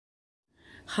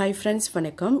Hi friends,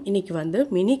 வணக்கம். இன்னைக்கு வந்து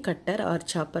மினி கட்டர் ஆர்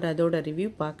சாப்பர் அதோட ரிவ்யூ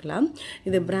பார்க்கலாம்.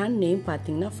 இது பிராண்ட் நேம்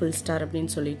பாத்தீங்கன்னா ஃபுல் ஸ்டார்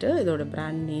அப்படினு சொல்லிட்டு இதோட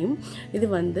பிராண்ட் நேம். இது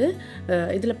வந்து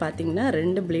இதுல பாத்தீங்கன்னா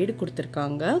ரெண்டு பிளேட்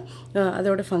கொடுத்திருக்காங்க.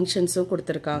 அதோட ஃபங்க்ஷன்ஸும்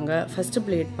கொடுத்திருக்காங்க. ஃபர்ஸ்ட்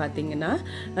பிளேட் பாத்தீங்கன்னா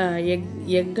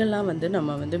எக் எல்லாம் வந்து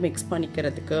நம்ம வந்து மிக்ஸ்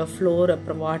பண்ணிக்கிறதுக்கு ஃப்ளோர்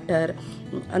அப்புறம் வாட்டர்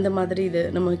அந்த மாதிரி இது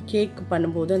நம்ம கேக்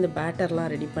பண்ணும்போது அந்த பேட்டர்லாம்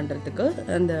ரெடி பண்றதுக்கு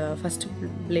அந்த ஃபர்ஸ்ட்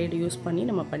பிளேட் யூஸ் பண்ணி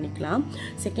நம்ம பண்ணிக்கலாம்.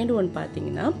 செகண்ட் ஒன்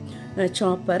பாத்தீங்கன்னா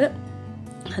சாப்பர்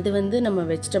அது வந்து நம்ம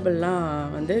வெஜிடபிள்லாம்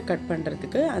வந்து கட்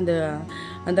பண்ணுறதுக்கு அந்த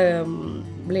அந்த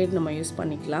பிளேட் நம்ம யூஸ்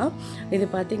பண்ணிக்கலாம். இது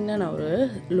பார்த்திங்கன்னா நான் ஒரு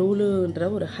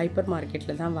லூலுன்ற ஒரு ஹைப்பர்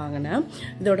மார்க்கெட்டில் தான் வாங்கினேன்.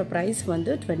 இதோட ப்ரைஸ்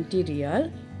வந்து 20 ரியால்.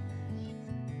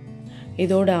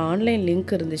 இதோட ஆன்லைன்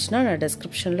லிங்க் இருந்துச்சுன்னா நான்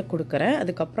டிஸ்கிரிப்ஷனில் கொடுக்குறேன்.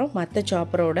 அதுக்கப்புறம் மற்ற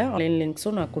சாப்பரோட ஆன்லைன்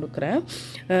லிங்க்ஸும் நான் கொடுக்குறேன்.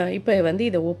 இப்போ வந்து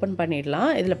இதை ஓப்பன்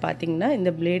பண்ணிடலாம். இதில் பார்த்தீங்கன்னா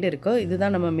இந்த பிளேடு இருக்குது.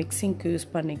 இதுதான் நம்ம மிக்சிங்க்கு யூஸ்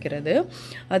பண்ணிக்கிறது.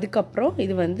 அதுக்கப்புறம்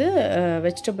இது வந்து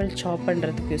வெஜிடபிள் சாப்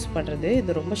பண்ணுறதுக்கு யூஸ் பண்ணுறது.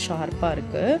 இது ரொம்ப ஷார்ப்பாக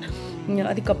இருக்குது.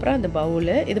 அதுக்கப்புறம் அந்த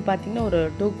பவுலு இது பார்த்திங்கன்னா ஒரு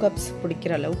 2 கப்ஸ்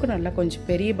பிடிக்கிற அளவுக்கு நல்லா கொஞ்சம்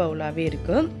பெரிய பவுலாகவே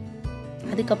இருக்குது.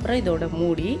 அதுக்கப்புறம் இதோட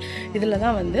மூடி இதில்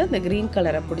தான் வந்து அந்த க்ரீன்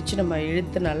கலரை பிடிச்சி நம்ம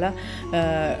நல்லா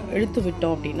இழுத்து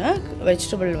விட்டோம் அப்படின்னா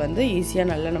வெஜிடபிள் வந்து ஈஸியாக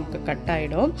நல்லா நமக்கு கட்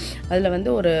ஆகிடும். அதில் வந்து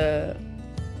ஒரு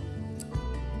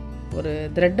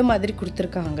த்ரெட்டு மாதிரி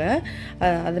கொடுத்துருக்காங்க.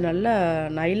 அது நல்லா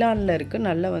நைலானில் இருக்குது.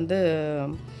 நல்லா வந்து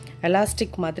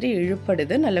எலாஸ்டிக் மாதிரி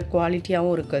இழுப்படுது. நல்ல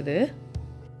குவாலிட்டியாகவும் இருக்குது.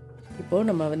 இப்போது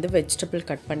நம்ம வந்து வெஜிடபிள்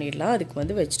கட் பண்ணிடலாம். அதுக்கு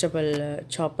வந்து வெஜிடபிள்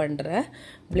சாப் பண்ணுற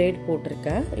பிளேட்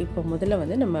போட்டிருக்கேன். இப்போ முதல்ல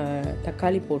வந்து நம்ம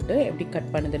தக்காளி போட்டு எப்படி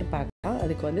கட் பண்ணுதுன்னு பார்க்கலாம்.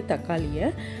 அதுக்கு வந்து தக்காளியை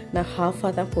நான்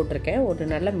ஹாஃபாக தான் போட்டிருக்கேன். ஒரு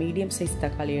நல்ல மீடியம் சைஸ்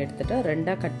தக்காளியை எடுத்துகிட்டு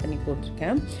 2ஆக கட் பண்ணி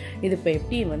போட்டிருக்கேன். இது இப்போ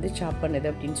எப்படி வந்து சாப்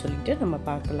பண்ணுது அப்படின்னு சொல்லிட்டு நம்ம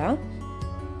பார்க்கலாம்.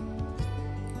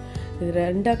 இது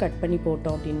 2ஆக கட் பண்ணி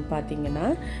போட்டோம் அப்படின்னு பார்த்தீங்கன்னா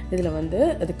இதில் வந்து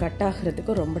அது கட்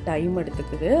ஆகிறதுக்கு ரொம்ப டைம்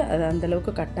எடுத்துக்குது. அது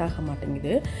அந்தளவுக்கு கட் ஆக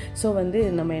மாட்டேங்குது. ஸோ வந்து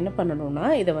நம்ம என்ன பண்ணணும்னா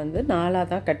இதை வந்து 4ஆக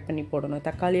தான் கட் பண்ணி போடணும்.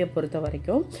 தக்காளியை பொறுத்த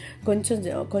வரைக்கும்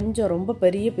கொஞ்சம் ரொம்ப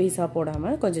பெரிய பீஸாக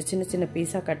போடாமல் கொஞ்சம் சின்ன சின்ன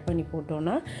பீஸாக கட் பண்ணி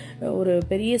போட்டோம்னா ஒரு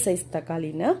பெரிய சைஸ்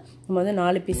தக்காளின்னா நம்ம வந்து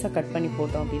 4 பீஸாக கட் பண்ணி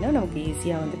போட்டோம் அப்படின்னா நமக்கு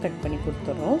ஈஸியாக வந்து கட் பண்ணி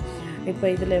கொடுத்துரும். இப்போ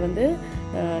இதில் வந்து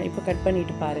இப்போ கட்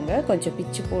பண்ணிட்டு பாருங்கள். கொஞ்சம்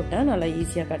பிச்சு போட்டால் நல்லா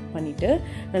ஈஸியாக கட் பண்ணிவிட்டு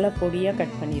நல்லா பொடியாக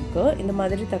கட் பண்ணியிருக்கோம். இந்த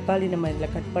மாதிரி தக்காளி நம்ம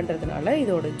இதில் கட் பண்ணுறதுனால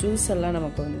இதோட ஜூஸ் எல்லாம்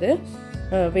நமக்கு வந்து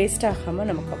வேஸ்ட் ஆகாமல்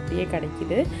நமக்கு அப்படியே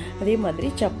கிடைக்கிது. அதே மாதிரி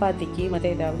சப்பாத்திக்கு மற்ற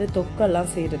ஏதாவது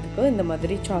தொக்கெல்லாம் செய்கிறதுக்கு இந்த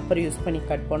மாதிரி சாப்பர் யூஸ் பண்ணி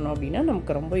கட் பண்ணோம் அப்படின்னா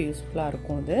நமக்கு ரொம்ப யூஸ்ஃபுல்லாக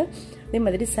இருக்கும். அது அதே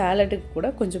மாதிரி சாலட்டுக்கு கூட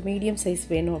கொஞ்சம் மீடியம் சைஸ்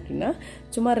வேணும் அப்படின்னா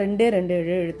சும்மா 2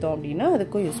 இழுத்தோம் அப்படின்னா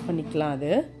அதுக்கும் யூஸ் பண்ணிக்கலாம்.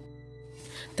 அது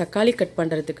தக்காளி கட்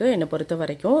பண்ணுறதுக்கு என்னை பொறுத்த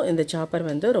வரைக்கும் இந்த சாப்பர்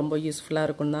வந்து ரொம்ப யூஸ்ஃபுல்லாக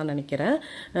இருக்கும்னு தான் நினைக்கிறேன்.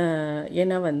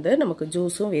 ஏன்னா வந்து நமக்கு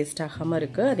ஜூஸும் வேஸ்ட் ஆகாமல்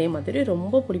இருக்குது. அதே மாதிரி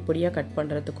ரொம்ப பொடியாக கட்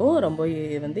பண்ணுறதுக்கும் ரொம்ப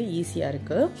வந்து ஈஸியாக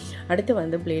இருக்குது. அடுத்து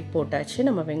வந்து பிளேட் போட்டாச்சு.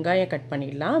 நம்ம வெங்காயம் கட்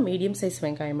பண்ணிடலாம். மீடியம் சைஸ்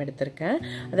வெங்காயம் எடுத்திருக்கேன்.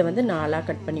 அதை வந்து 4ஆக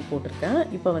கட் பண்ணி போட்டிருக்கேன்.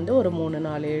 இப்போ வந்து ஒரு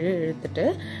 3-4 இழுத்துட்டு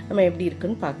நம்ம எப்படி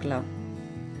இருக்குன்னு பார்க்கலாம்.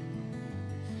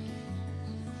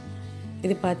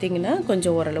 இது பார்த்திங்கன்னா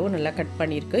கொஞ்சம் ஓரளவு நல்லா கட்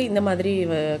பண்ணியிருக்கு. இந்த மாதிரி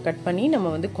கட் பண்ணி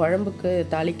நம்ம வந்து குழம்புக்கு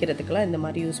தாளிக்கிறதுக்கெல்லாம் இந்த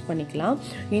மாதிரி யூஸ் பண்ணிக்கலாம்.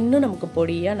 இன்னும் நமக்கு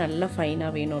பொடியாக நல்லா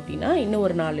ஃபைனாக வேணும் அப்படின்னா இன்னும்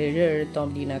ஒரு 4 இழுத்தோம்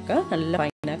அப்படின்னாக்கா நல்லா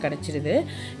ஃபைனாக கிடச்சிடுது.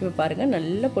 இப்போ பாருங்கள்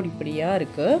நல்ல பொடியாக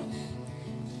இருக்குது.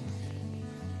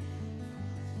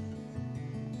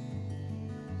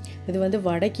 இது வந்து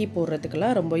வடைக்கு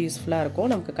போடுறதுக்கெல்லாம் ரொம்ப யூஸ்ஃபுல்லாக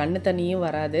இருக்கும். நமக்கு கண்ணு தண்ணியும்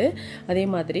வராது. அதே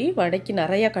மாதிரி வடைக்கு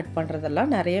நிறையா கட்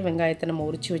பண்ணுறதெல்லாம் நிறைய வெங்காயத்தை நம்ம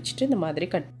உரித்து வச்சுட்டு இந்த மாதிரி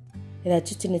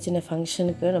ஏதாச்சும் சின்ன சின்ன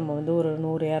ஃபங்க்ஷனுக்கு நம்ம வந்து ஒரு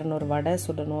 100-200 வடை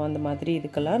சுடணும். அந்த மாதிரி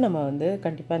இதுக்கெல்லாம் நம்ம வந்து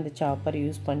கண்டிப்பாக இந்த சாப்பர்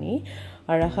யூஸ் பண்ணி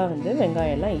அழகாக வந்து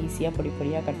வெங்காயம்லாம் ஈஸியாக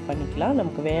பொடியாக கட் பண்ணிக்கலாம்.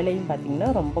 நமக்கு வேலையும் பார்த்திங்கன்னா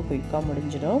ரொம்ப குயிக்காக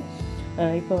முடிஞ்சிடும்.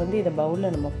 இப்போ வந்து இதை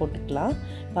பவுலில் நம்ம போட்டுக்கலாம்.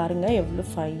 பாருங்கள் எவ்வளோ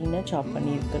ஃபைனாக சாப்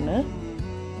பண்ணியிருக்குன்னு.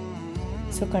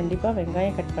 ஸோ கண்டிப்பாக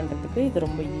வெங்காயம் கட் பண்ணுறதுக்கு இது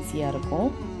ரொம்ப ஈஸியாக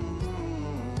இருக்கும்.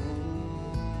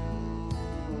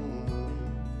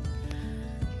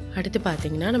 அடுத்து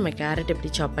பார்த்திங்கன்னா நம்ம கேரட் எப்படி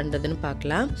சாப் பண்ணுறதுன்னு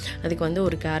பார்க்கலாம். அதுக்கு வந்து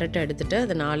ஒரு கேரட்டை எடுத்துகிட்டு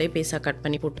அதை 4 பீஸாக கட்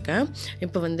பண்ணி போட்டுக்கேன்.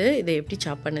 இப்போ வந்து இதை எப்படி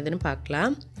சாப் பண்ணுதுன்னு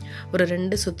பார்க்கலாம். ஒரு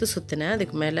 2 சுற்றினேன்.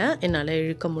 அதுக்கு மேலே என்னால்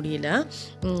இழுக்க முடியல.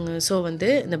 ஸோ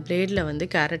வந்து இந்த பிளேடில் வந்து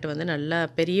கேரட் வந்து நல்லா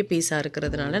பெரிய பீஸாக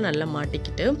இருக்கிறதுனால நல்லா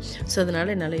மாட்டிக்கிட்டு ஸோ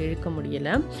அதனால் என்னால் இழுக்க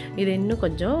முடியலை. இது இன்னும்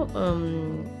கொஞ்சம்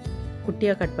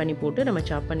குட்டியாக கட் பண்ணி போட்டு நம்ம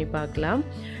சாப் பண்ணி பார்க்கலாம்.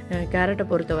 கேரட்டை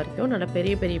பொறுத்த வரைக்கும் நல்லா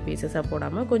பெரிய பீசஸாக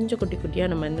போடாமல் கொஞ்சம்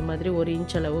குட்டியாக நம்ம இந்த மாதிரி 1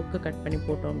 இன்ச் அளவுக்கு கட் பண்ணி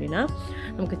போட்டோம் அப்படின்னா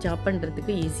நமக்கு சாப்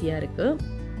பண்ணுறதுக்கு ஈஸியாக இருக்குது.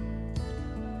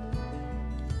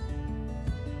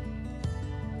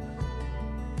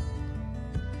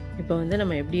 இப்போ வந்து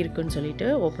நம்ம எப்படி இருக்குன்னு சொல்லிட்டு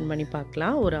ஓப்பன் பண்ணி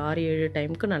பார்க்கலாம். ஒரு 6-7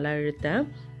 டைமுக்கு நல்லா இழுத்தேன்.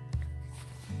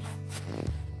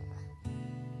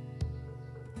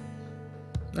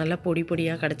 நல்லா பொடி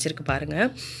பொடியாக கிடச்சிருக்கு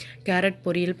பாருங்கள். கேரட்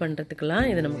பொரியல் பண்ணுறதுக்கெலாம்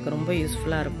இது நமக்கு ரொம்ப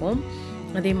யூஸ்ஃபுல்லாக இருக்கும்.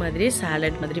 அதே மாதிரி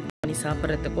சாலட் மாதிரி பண்ணி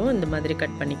சாப்பிட்றதுக்கும் இந்த மாதிரி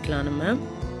கட் பண்ணிக்கலாம்.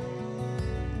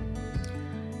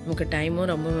 நமக்கு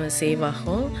டைமும் ரொம்ப சேவ்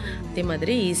ஆகும். அதே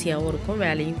மாதிரி ஈஸியாகவும் இருக்கும்,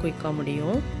 வேலையும் குயிக்காக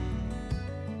முடியும்.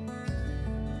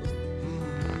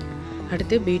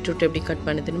 அடுத்து பீட்ரூட் எப்படி கட்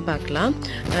பண்ணுதுன்னு பார்க்கலாம்.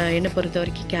 என்னை பொறுத்த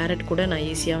வரைக்கும் கேரட் கூட நான்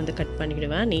ஈஸியாக வந்து கட்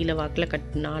பண்ணிவிடுவேன். நீல வாக்கில்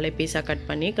 4 பீஸாக கட்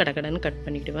பண்ணி கடகடன்னு கட்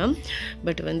பண்ணிவிடுவேன்.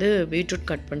 பட் வந்து பீட்ரூட்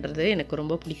கட் பண்ணுறது எனக்கு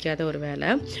ரொம்ப பிடிக்காத ஒரு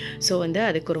வேலை. ஸோ வந்து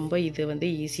அதுக்கு ரொம்ப இது வந்து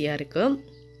ஈஸியாக இருக்குது.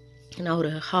 நான் ஒரு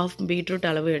 ½ பீட்ரூட்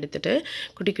அளவு எடுத்துகிட்டு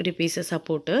குட்டி குட்டி பீசஸாக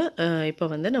போட்டு இப்போ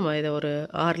வந்து நம்ம இதை ஒரு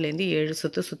 6லேருந்து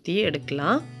 7 சுற்றி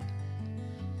எடுக்கலாம்.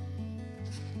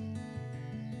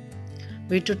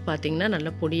 பீட்ரூட் பார்த்திங்கன்னா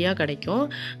நல்லா பொடியாக கிடைக்கும்.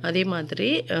 அதே மாதிரி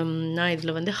நான்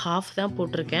இதில் வந்து ½ தான்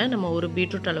போட்டிருக்கேன். நம்ம ஒரு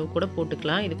பீட்ரூட் அளவு கூட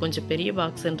போட்டுக்கலாம். இது கொஞ்சம் பெரிய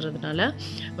பாக்ஸுன்றதுனால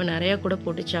நம்ம நிறையா கூட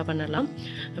போட்டு சாப் பண்ணலாம்.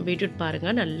 பீட்ரூட்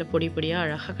பாருங்கள் நல்ல பொடி பொடியாக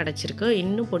அழகாக கிடச்சிருக்கு.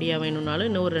 இன்னும் பொடியாக வேணும்னாலும்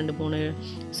இன்னும் ஒரு 2-3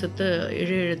 சுற்று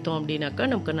இழுத்தோம்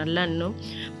அப்படின்னாக்கா நமக்கு நல்லா இன்னும்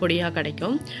பொடியாக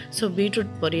கிடைக்கும். ஸோ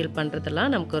பீட்ரூட் பொரியல்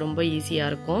பண்ணுறதெல்லாம் நமக்கு ரொம்ப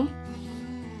ஈஸியாக இருக்கும்.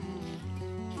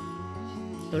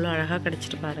 எவ்வளோ அழகாக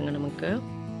கிடச்சிட்டு பாருங்கள் நமக்கு.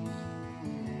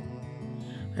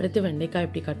 அடுத்து வெண்டைக்காய்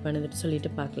எப்படி கட் பண்ணுதுன்னு சொல்லிட்டு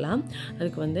பார்க்கலாம்.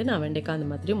 அதுக்கு வந்து நான் வெண்டைக்காய் அந்த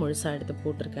மாதிரி முழுசாக எடுத்து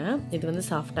போட்டிருக்கேன். இது வந்து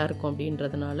சாஃப்டாக இருக்கும்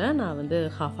அப்படின்றதுனால நான் வந்து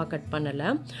 ½ கட் பண்ணலை,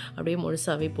 அப்படியே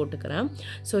முழுசாகவே போட்டுக்கிறேன்.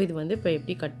 ஸோ இது வந்து இப்போ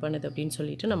எப்படி கட் பண்ணுது அப்படின்னு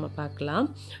சொல்லிட்டு நம்ம பார்க்கலாம்.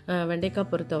 வெண்டைக்காய்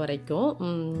பொறுத்த வரைக்கும்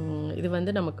இது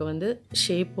வந்து நமக்கு வந்து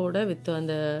ஷேப்போட வித்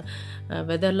அந்த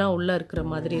வெதர்லாம் உள்ளே இருக்கிற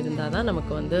மாதிரி இருந்தால் தான்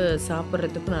நமக்கு வந்து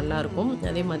சாப்பிட்றதுக்கு நல்லாயிருக்கும்.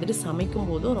 அதே மாதிரி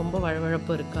சமைக்கும் போதும் ரொம்ப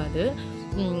வழவழப்பு இருக்காது.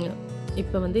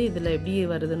 இப்போ வந்து இதில் எப்படி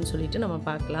வருதுன்னு சொல்லிட்டு நம்ம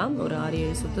பார்க்கலாம். ஒரு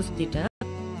 6-7 சுற்றிட்டேன்.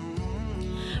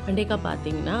 வெண்டைக்காய்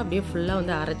பார்த்திங்கன்னா அப்படியே ஃபுல்லாக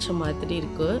வந்து அரைச்ச மாதிரி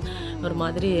இருக்குது. ஒரு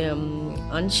மாதிரி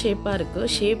அன்ஷேப்பாக இருக்குது.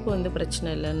 ஷேப் வந்து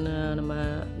பிரச்சனை இல்லைன்னு நம்ம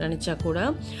நினச்சா கூட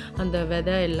அந்த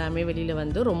விதை எல்லாமே வெளியில்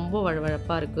வந்து ரொம்ப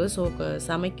வழவழப்பாக இருக்குது. ஸோ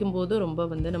சமைக்கும்போது ரொம்ப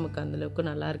வந்து நமக்கு அந்தளவுக்கு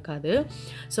நல்லா இருக்காது.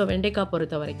 ஸோ வெண்டைக்காய்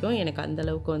பொறுத்த வரைக்கும் எனக்கு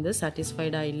அந்தளவுக்கு வந்து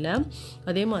சாட்டிஸ்ஃபைடாக இல்லை.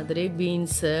 அதே மாதிரி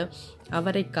பீன்ஸு,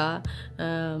 அவரைக்காய்,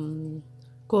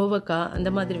 கோவக்காய் அந்த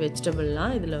மாதிரி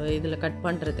வெஜிடபிள்லாம் இதில் கட்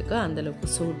பண்ணுறதுக்கு அந்தளவுக்கு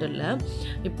சூட் இல்லை.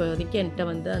 இப்போதைக்கு என்கிட்ட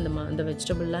வந்து அந்த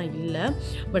வெஜிடபிள்லாம் இல்லை.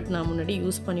 பட் நான் முன்னாடி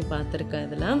யூஸ் பண்ணி பார்த்துருக்கேன்.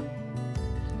 இதில்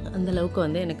அந்தளவுக்கு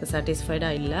வந்து எனக்கு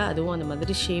சாட்டிஸ்ஃபைடாக இல்லை. அதுவும் அந்த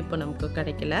மாதிரி ஷேப்பு நமக்கு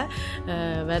கிடைக்கல.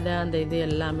 விதை அந்த இது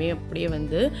எல்லாமே அப்படியே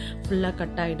வந்து ஃபுல்லாக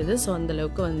கட் ஆகிடுது. ஸோ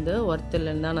அந்தளவுக்கு வந்து ஒர்த்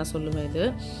இல்லைன்னு தான் நான் சொல்லுவேன்.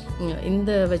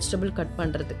 இந்த வெஜிடபிள் கட்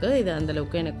பண்ணுறதுக்கு இது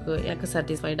அந்தளவுக்கு எனக்கு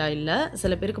சாட்டிஸ்ஃபைடாக இல்லை.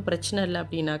 சில பேருக்கு பிரச்சனை இல்லை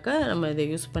அப்படின்னாக்கா நம்ம இதை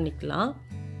யூஸ் பண்ணிக்கலாம்.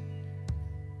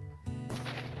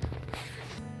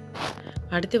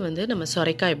 அடுத்து வந்து நம்ம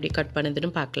சொரைக்காய் எப்படி கட் பண்ணுதுன்னு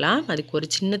பார்க்கலாம். அதுக்கு ஒரு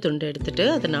சின்ன துண்டு எடுத்துகிட்டு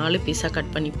அதை 4 பீஸாக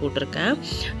கட் பண்ணி போட்டிருக்கேன்.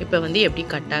 இப்போ வந்து எப்படி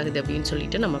கட் ஆகுது அப்படின்னு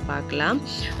சொல்லிட்டு நம்ம பார்க்கலாம்.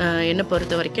 என்னை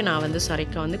பொறுத்த வரைக்கும் நான் வந்து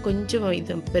சொரைக்காய் வந்து கொஞ்சம்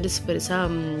இது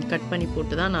பெருசாக கட் பண்ணி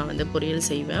போட்டு தான் நான் வந்து பொரியல்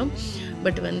செய்வேன்.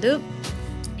 பட் வந்து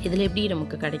இதில் எப்படி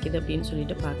நமக்கு கிடைக்கிது அப்படின்னு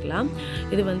சொல்லிட்டு பார்க்கலாம்.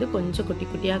 இது வந்து கொஞ்சம் குட்டி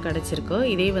குட்டியாக கிடச்சிருக்கு.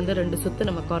 இதே வந்து 2 சுற்று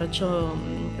நம்ம குறைச்சோம்,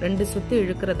 2 சுற்று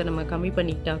இழுக்கிறத நம்ம கம்மி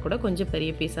பண்ணிக்கிட்டா கூட கொஞ்சம்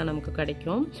பெரிய பீஸாக நமக்கு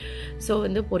கிடைக்கும். ஸோ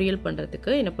வந்து பொரியல்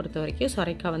பண்ணுறதுக்கு என்னை பொறுத்த வரைக்கும்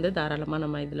சொரைக்காய் வந்து தாராளமாக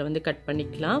நம்ம இதில் வந்து கட்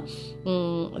பண்ணிக்கலாம்.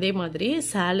 அதே மாதிரி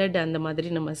சாலட் அந்த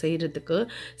மாதிரி நம்ம செய்கிறதுக்கு,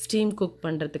 ஸ்டீம் குக்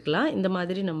பண்ணுறதுக்கெலாம் இந்த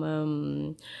மாதிரி நம்ம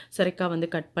சொரைக்காய் வந்து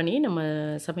கட் பண்ணி நம்ம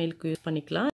சமையலுக்கு யூஸ்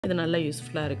பண்ணிக்கலாம். இது நல்லா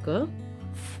யூஸ்ஃபுல்லாக இருக்குது.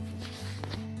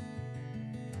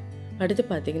 அடுத்து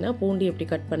பார்த்திங்கன்னா பூண்டு எப்படி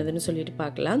கட் பண்ணுதுன்னு சொல்லிட்டு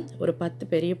பார்க்கலாம். ஒரு 10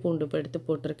 பெரிய பூண்டு எடுத்து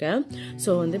போட்டிருக்கேன்.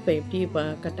 ஸோ வந்து இப்போ எப்படி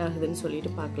கட் ஆகுதுன்னு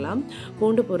சொல்லிட்டு பார்க்கலாம்.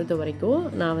 பூண்டு பொறுத்த வரைக்கும்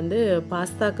நான் வந்து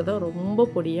பாஸ்தாக்கு தான் ரொம்ப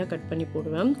பொடியாக கட் பண்ணி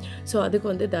போடுவேன். ஸோ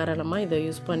அதுக்கு வந்து தாராளமாக இதை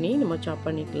யூஸ் பண்ணி நம்ம சாப்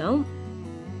பண்ணிக்கலாம்.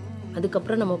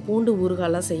 அதுக்கப்புறம் நம்ம பூண்டு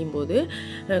ஊறுகாலாம் செய்யும்போது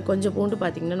கொஞ்சம் பூண்டு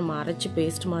பார்த்திங்கன்னா நம்ம அரைச்சி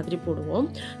பேஸ்ட் மாதிரி போடுவோம்.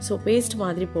 ஸோ பேஸ்ட்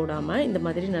மாதிரி போடாமல் இந்த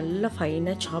மாதிரி நல்லா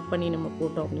ஃபைனாக சாப் பண்ணி நம்ம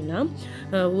போட்டோம் அப்படின்னா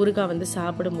ஊறுகாய் வந்து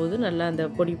சாப்பிடும்போது நல்லா அந்த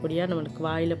பொடி பொடியாக நம்மளுக்கு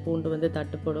வாயில் பூண்டு வந்து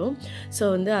தட்டுப்படும். ஸோ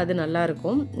வந்து அது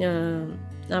நல்லாயிருக்கும்.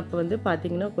 அப்போ வந்து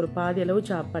பார்த்திங்கன்னா ஒரு பாதி அளவு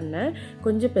சாப் பண்ணேன்,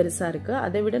 கொஞ்சம் பெருசாக இருக்குது.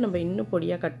 அதை விட நம்ம இன்னும்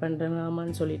பொடியாக கட்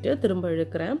பண்ணுறோமான்னு சொல்லிட்டு திரும்ப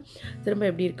இழுக்கிறேன். திரும்ப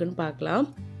எப்படி இருக்குன்னு பார்க்கலாம்.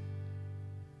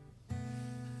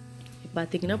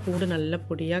 பார்த்திங்கன்னா பூண்டு நல்ல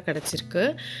பொடியாக கிடச்சிருக்கு.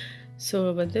 ஸோ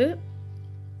வந்து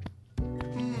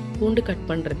பூண்டு கட்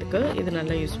பண்ணுறதுக்கு இது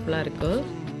நல்லா யூஸ்ஃபுல்லாக இருக்குது.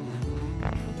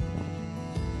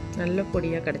 நல்ல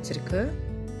பொடியாக கிடச்சிருக்கு.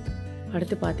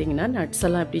 அடுத்து பார்த்திங்கன்னா நட்ஸ்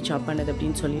எல்லாம் எப்படி சாப் பண்ணுது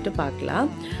அப்படின்னு சொல்லிட்டு பார்க்கலாம்.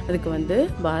 அதுக்கு வந்து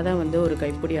பாதாம் வந்து ஒரு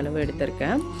கைப்பிடி அளவு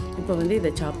எடுத்திருக்கேன். இப்போ வந்து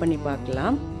இதை சாப் பண்ணி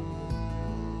பார்க்கலாம்.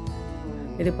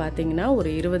 இது பார்த்திங்கன்னா ஒரு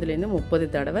 20லேருந்து 30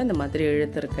 தடவை இந்த மாதிரி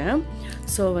இழுத்துருக்கேன்.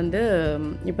 ஸோ வந்து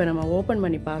இப்போ நம்ம ஓப்பன்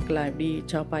பண்ணி பார்க்கலாம் எப்படி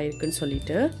சாப் ஆகிருக்குன்னு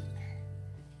சொல்லிட்டு.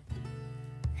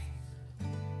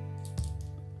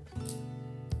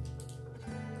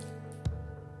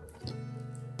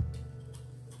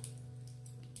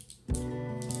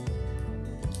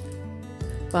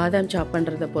 பாதாம் சாப்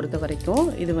பண்ணுறதை பொறுத்த வரைக்கும்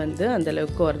இது வந்து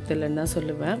அந்தளவுக்கு ஒர்த் இல்லைன்னு தான்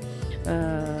சொல்லுவேன்,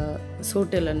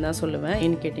 சூட் இல்லைன்னு தான் சொல்லுவேன்.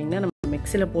 ஏன்னு கேட்டிங்கன்னா நம்ம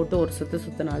மிக்சியில் போட்டு ஒரு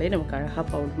சுற்றினாலே நமக்கு அழகாக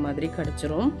பவுடர் மாதிரி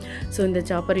கிடச்சிரும். ஸோ இந்த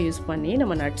சாப்பரை யூஸ் பண்ணி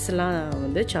நம்ம நட்ஸ்லாம்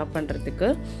வந்து சாப் பண்ணுறதுக்கு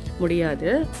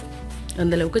முடியாது,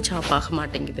 அந்தளவுக்கு சாப் ஆக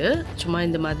மாட்டேங்குது. சும்மா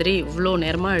இந்த மாதிரி இவ்வளோ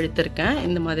நேரமாக இழுத்துருக்கேன்,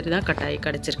 இந்த மாதிரி தான் கட்டாயி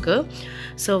கிடச்சிருக்கு.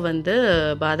 ஸோ வந்து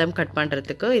பாதாம் கட்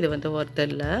பண்ணுறதுக்கு இது வந்து ஒர்த்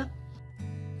இல்லை.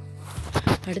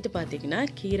 அடுத்து பார்த்திங்கன்னா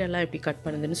கீரைலாம் எப்படி கட்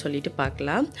பண்ணுதுன்னு சொல்லிட்டு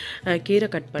பார்க்கலாம். கீரை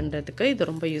கட் பண்ணுறதுக்கு இது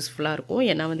ரொம்ப யூஸ்ஃபுல்லாக இருக்கும்.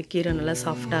 ஏன்னா வந்து கீரை நல்லா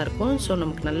சாஃப்டாக இருக்கும். ஸோ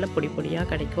நமக்கு நல்ல பொடி பொடியாக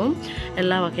கிடைக்கும்.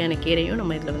 எல்லா வகையான கீரையும்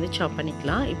நம்ம இதில் வந்து சாப்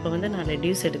பண்ணிக்கலாம். இப்போ வந்து நான்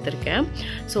ரெடியூஸ் எடுத்திருக்கேன்.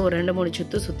 ஸோ ஒரு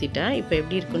 2-3 சுற்றிட்டேன். இப்போ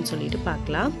எப்படி இருக்குன்னு சொல்லிட்டு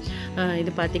பார்க்கலாம்.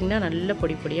 இது பார்த்திங்கன்னா நல்ல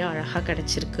பொடி பொடியாக அழகாக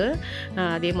கிடச்சிருக்கு.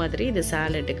 அதே மாதிரி இது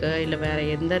சாலட்டுக்கு இல்லை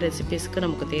வேறு எந்த ரெசிபீஸ்க்கு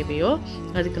நமக்கு தேவையோ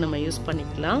அதுக்கு நம்ம யூஸ்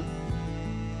பண்ணிக்கலாம்.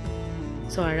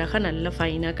 ஸோ அழகாக நல்லா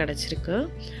ஃபைனாக கிடச்சிருக்கு.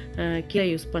 கீரை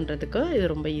யூஸ் பண்ணுறதுக்கு இது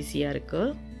ரொம்ப ஈஸியாக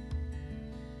இருக்குது.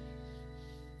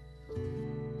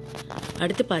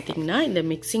 அடுத்து பார்த்திங்கன்னா இந்த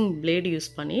மிக்சிங் பிளேடு யூஸ்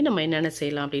பண்ணி நம்ம என்னென்ன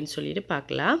செய்யலாம் அப்படின்னு சொல்லிட்டு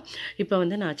பார்க்கலாம். இப்போ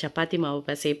வந்து நான் சப்பாத்தி மாவு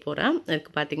பிசைய போகிறேன்.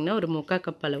 அதுக்கு பார்த்திங்கன்னா ஒரு 3/4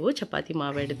 கப் அளவு சப்பாத்தி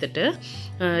மாவு எடுத்துகிட்டு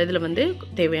இதில் வந்து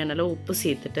தேவையான அளவு உப்பு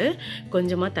சேர்த்துட்டு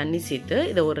கொஞ்சமாக தண்ணி சேர்த்து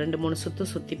இதை ஒரு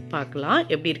 2-3 சுற்றி பார்க்கலாம்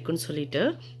எப்படி இருக்குன்னு சொல்லிட்டு.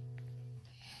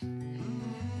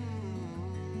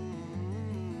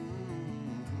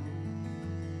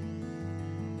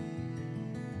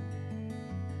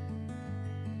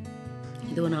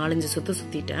 இது ஒரு 4-5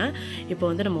 சுற்றிட்டேன். இப்போ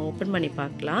வந்து நம்ம ஓப்பன் பண்ணி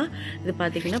பார்க்கலாம். இது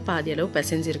பார்த்திங்கன்னா பாதி அளவு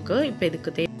பிசைஞ்சிருக்கு. இப்போ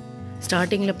இதுக்கு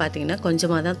ஸ்டார்டிங்கில் பார்த்திங்கன்னா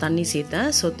கொஞ்சமாக தான் தண்ணி சேர்த்தேன்.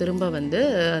 ஸோ திரும்ப வந்து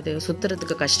அது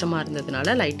சுற்றுறதுக்கு கஷ்டமாக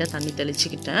இருந்ததுனால லைட்டாக தண்ணி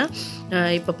தெளிச்சிக்கிட்டேன்.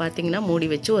 இப்போ பார்த்திங்கன்னா மூடி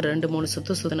வச்சு ஒரு 2-3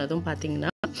 சுற்றினதும்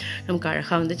பார்த்திங்கன்னா நமக்கு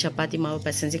அழகாக வந்து சப்பாத்தி மாவு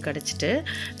பிசைஞ்சு கிடச்சிட்டு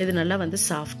இது நல்லா வந்து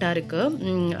சாஃப்டாக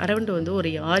இருக்குது. அரௌண்டு வந்து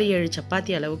ஒரு 6-7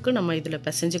 சப்பாத்தி அளவுக்கு நம்ம இதில்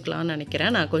பிசைஞ்சிக்கலாம்னு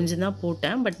நினைக்கிறேன். நான் கொஞ்சம் தான்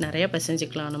போட்டேன், பட் நிறையா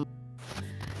பிசைஞ்சிக்கலாம் நம்ம.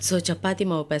 ஸோ சப்பாத்தி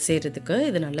மாவு பிசைகிறதுக்கு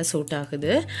இது நல்லா சூட்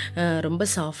ஆகுது. ரொம்ப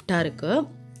சாஃப்டாக இருக்குது,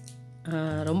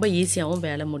 ரொம்ப ஈஸியாகவும்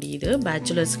வேலை முடியுது.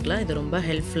 பேச்சுலர்ஸ்க்குலாம் இது ரொம்ப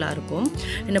ஹெல்ப்ஃபுல்லாக இருக்கும்.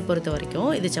 என்னை பொறுத்த வரைக்கும்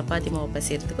இது சப்பாத்தி மாவு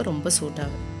பிசைகிறதுக்கு ரொம்ப சூட்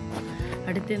ஆகுது.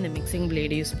 அடுத்து இந்த மிக்சிங்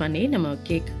பிளேடு யூஸ் பண்ணி நம்ம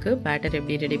கேக்குக்கு பேட்டர்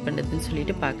எப்படி ரெடி பண்ணுறதுன்னு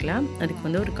சொல்லிட்டு பார்க்கலாம். அதுக்கு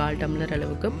வந்து ஒரு 1/4 டம்ளர்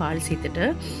அளவுக்கு பால் சேர்த்துட்டு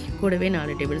கூடவே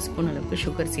 4 டேபிள் ஸ்பூன் அளவுக்கு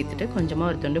சுகர் சேர்த்துட்டு கொஞ்சமாக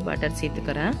ஒரு துண்டு பட்டர்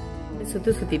சேர்த்துக்கிறேன்.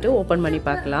 சுற்றிட்டு ஓப்பன் பண்ணி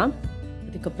பார்க்கலாம்.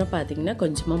 அதுக்கப்புறம் பார்த்திங்கன்னா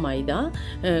கொஞ்சமாக மைதா,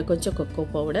 கொஞ்சம் கொக்கோ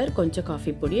பவுடர், கொஞ்சம்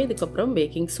காஃபி பொடி, அதுக்கப்புறம்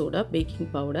பேக்கிங் சோடா, பேக்கிங்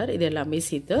பவுடர், இது எல்லாமே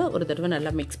சேர்த்து ஒரு தடவை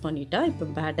நல்லா மிக்ஸ் பண்ணிட்டா இப்போ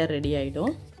பேட்டர் ரெடி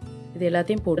ஆகிடும். இது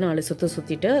எல்லாத்தையும் போட்டு 4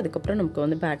 சுற்றிட்டு அதுக்கப்புறம் நமக்கு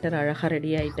வந்து பேட்டர் அழகாக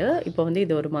ரெடி ஆகிட்டு இப்போ வந்து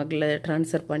இது ஒரு மக்கில்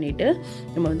ட்ரான்ஸ்ஃபர் பண்ணிவிட்டு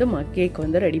நம்ம வந்து கேக்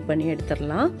வந்து ரெடி பண்ணி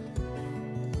எடுத்துடலாம்.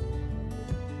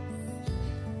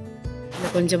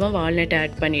 இதில் கொஞ்சமாக வால்நட்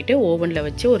ஆட் பண்ணிவிட்டு ஓவனில்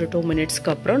வச்சு ஒரு 2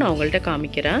 மினிட்ஸ்க்கு அப்புறம் நான் உங்கள்கிட்ட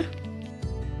காமிக்கிறேன்.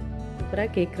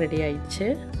 சூப்பராக கேக் ரெடி ஆயிடுச்சு.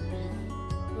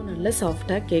 நல்ல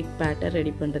சாஃப்டாக கேக் பேட்டர்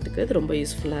ரெடி பண்ணுறதுக்கு இது ரொம்ப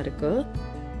யூஸ்ஃபுல்லாக இருக்குது.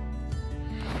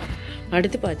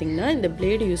 அடுத்து பார்த்திங்கன்னா இந்த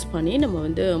பிளேடு யூஸ் பண்ணி நம்ம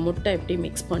வந்து முட்டை எப்படி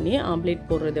மிக்ஸ் பண்ணி ஆம்லேட்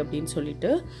போடுறது அப்படின்னு சொல்லிட்டு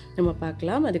நம்ம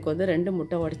பார்க்கலாம். அதுக்கு வந்து 2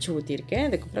 முட்டை உடச்சி ஊற்றிருக்கேன்.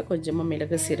 அதுக்கப்புறம் கொஞ்சமாக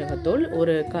மிளகு சீரகத்தூள்,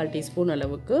 ஒரு 1/4 டீஸ்பூன்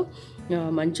அளவுக்கு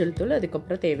மஞ்சள் தூள்,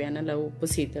 அதுக்கப்புறம் தேவையான அளவு உப்பு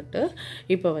சேர்த்துட்டு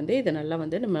இப்போ வந்து இதை நல்லா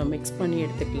வந்து நம்ம மிக்ஸ் பண்ணி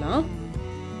எடுத்துக்கலாம்.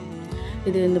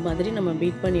 இது இந்த மாதிரி நம்ம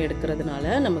பீட் பண்ணி எடுக்கிறதுனால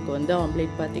நமக்கு வந்து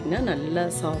ஆம்லேட் பார்த்திங்கன்னா நல்லா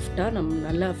சாஃப்டாக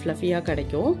நல்லா ஃப்ளஃபியாக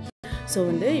கிடைக்கும். ஸோ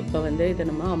வந்து இப்போ வந்து இதை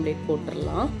நம்ம ஆம்லேட்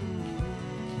போட்டுடலாம்.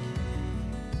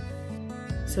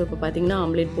 ஸோ இப்போ பார்த்திங்கன்னா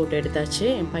ஆம்லேட் போட்டு எடுத்தாச்சு.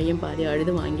 என் பையன் பாதி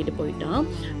அழுது வாங்கிட்டு போயிட்டான்.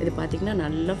 இது பார்த்திங்கன்னா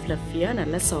நல்லா ஃப்ளஃபியாக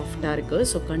நல்லா சாஃப்டாக இருக்குது.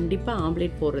 ஸோ கண்டிப்பாக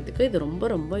ஆம்லேட் போடுறதுக்கு இது ரொம்ப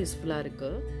ரொம்ப யூஸ்ஃபுல்லாக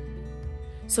இருக்குது.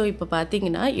 ஸோ இப்போ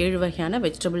பார்த்திங்கன்னா 7 வகையான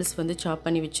வெஜிடபிள்ஸ் வந்து சாப்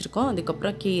பண்ணி வச்சுருக்கோம்.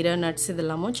 அதுக்கப்புறம் கீரை, நட்ஸ்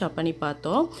இதெல்லாமும் சாப் பண்ணி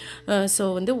பார்த்தோம். ஸோ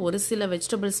வந்து ஒரு சில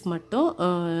வெஜிடபிள்ஸ் மட்டும்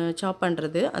சாப்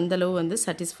பண்ணுறது அந்தளவு வந்து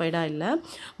சாட்டிஸ்ஃபைடாக இல்லை,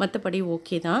 மற்றபடி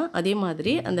ஓகே தான். அதே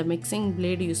மாதிரி அந்த மிக்சிங்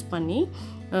பிளேடு யூஸ் பண்ணி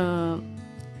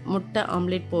முட்டை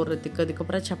ஆம்லேட் போடுறதுக்கு,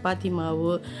 அதுக்கப்புறம் சப்பாத்தி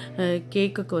மாவு,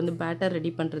 கேக்குக்கு வந்து பேட்டர்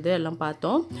ரெடி பண்ணுறது எல்லாம்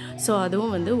பார்த்தோம். ஸோ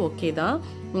அதுவும் வந்து ஓகே தான்.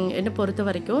 என்னை பொறுத்த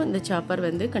வரைக்கும் இந்த சாப்பர்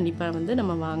வந்து கண்டிப்பாக வந்து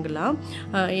நம்ம வாங்கலாம்.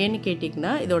 ஏன்னு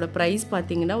கேட்டிங்கன்னா இதோட ப்ரைஸ்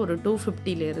பார்த்திங்கன்னா ஒரு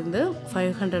 250லேருந்து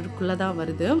 500க்குள்ளே தான்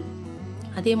வருது.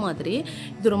 அதே மாதிரி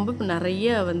இது ரொம்ப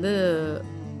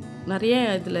நிறைய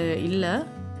இதில் இல்லை.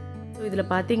 ஸோ இதில்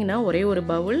பார்த்தீங்கன்னா ஒரே ஒரு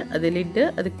பவுல், அது லிட்டு,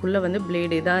 அதுக்குள்ளே வந்து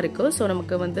பிளேடு தான் இருக்குது. ஸோ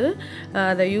நமக்கு வந்து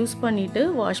அதை யூஸ் பண்ணிவிட்டு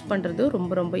வாஷ் பண்ணுறது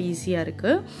ரொம்ப ரொம்ப ஈஸியாக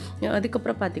இருக்குது.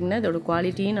 அதுக்கப்புறம் பார்த்திங்கன்னா இதோட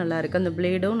குவாலிட்டியும் நல்லாயிருக்கு, அந்த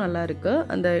பிளேடும் நல்லாயிருக்கு,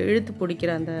 அந்த இழுத்து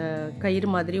பிடிக்கிற அந்த கயிறு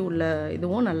மாதிரி உள்ள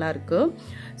இதுவும் நல்லாயிருக்கு.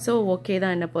 ஸோ ஓகே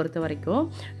தான் என்னை பொறுத்த வரைக்கும்.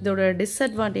 இதோட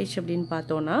டிஸ்அட்வான்டேஜ் அப்படின்னு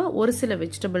பார்த்தோன்னா ஒரு சில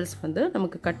வெஜிடபிள்ஸ் வந்து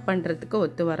நமக்கு கட் பண்ணுறதுக்கு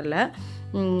ஒத்து வரல.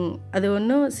 அது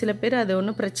ஒன்றும் சில பேர் அது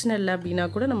ஒன்றும் பிரச்சனை இல்லை அப்படின்னா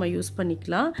கூட நம்ம யூஸ்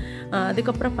பண்ணிக்கலாம்.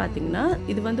 அதுக்கப்புறம் பார்த்திங்கன்னா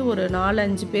இது வந்து ஒரு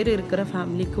 4-5 பேர் இருக்கிற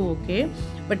ஃபேமிலிக்கு ஓகே.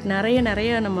 பட்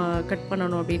நிறைய நம்ம கட்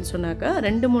பண்ணணும் அப்படின்னு சொன்னாக்கா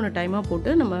 2-3 டைமாக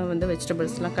போட்டு நம்ம வந்து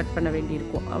வெஜிடபிள்ஸ்லாம் கட் பண்ண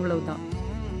வேண்டியிருக்கும். அவ்வளவுதான்.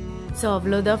 ஸோ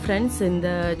அவ்வளோதான் ஃப்ரெண்ட்ஸ், இந்த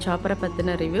சாப்பரை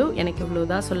பற்றின ரிவ்யூ. எனக்கு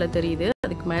இவ்வளோதான் சொல்ல தெரியுது.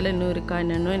 அதுக்கு மேலே இன்னும் இருக்கா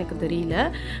என்னன்னு எனக்கு தெரியல.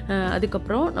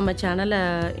 அதுக்கப்புறம் நம்ம சேனலை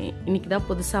இன்றைக்கி தான்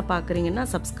புதுசாக பார்க்குறீங்கன்னா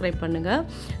சப்ஸ்கிரைப் பண்ணுங்கள்.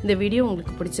 இந்த வீடியோ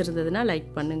உங்களுக்கு பிடிச்சிருந்ததுன்னா லைக்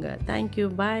பண்ணுங்கள். தேங்க்யூ,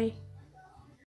 பாய்.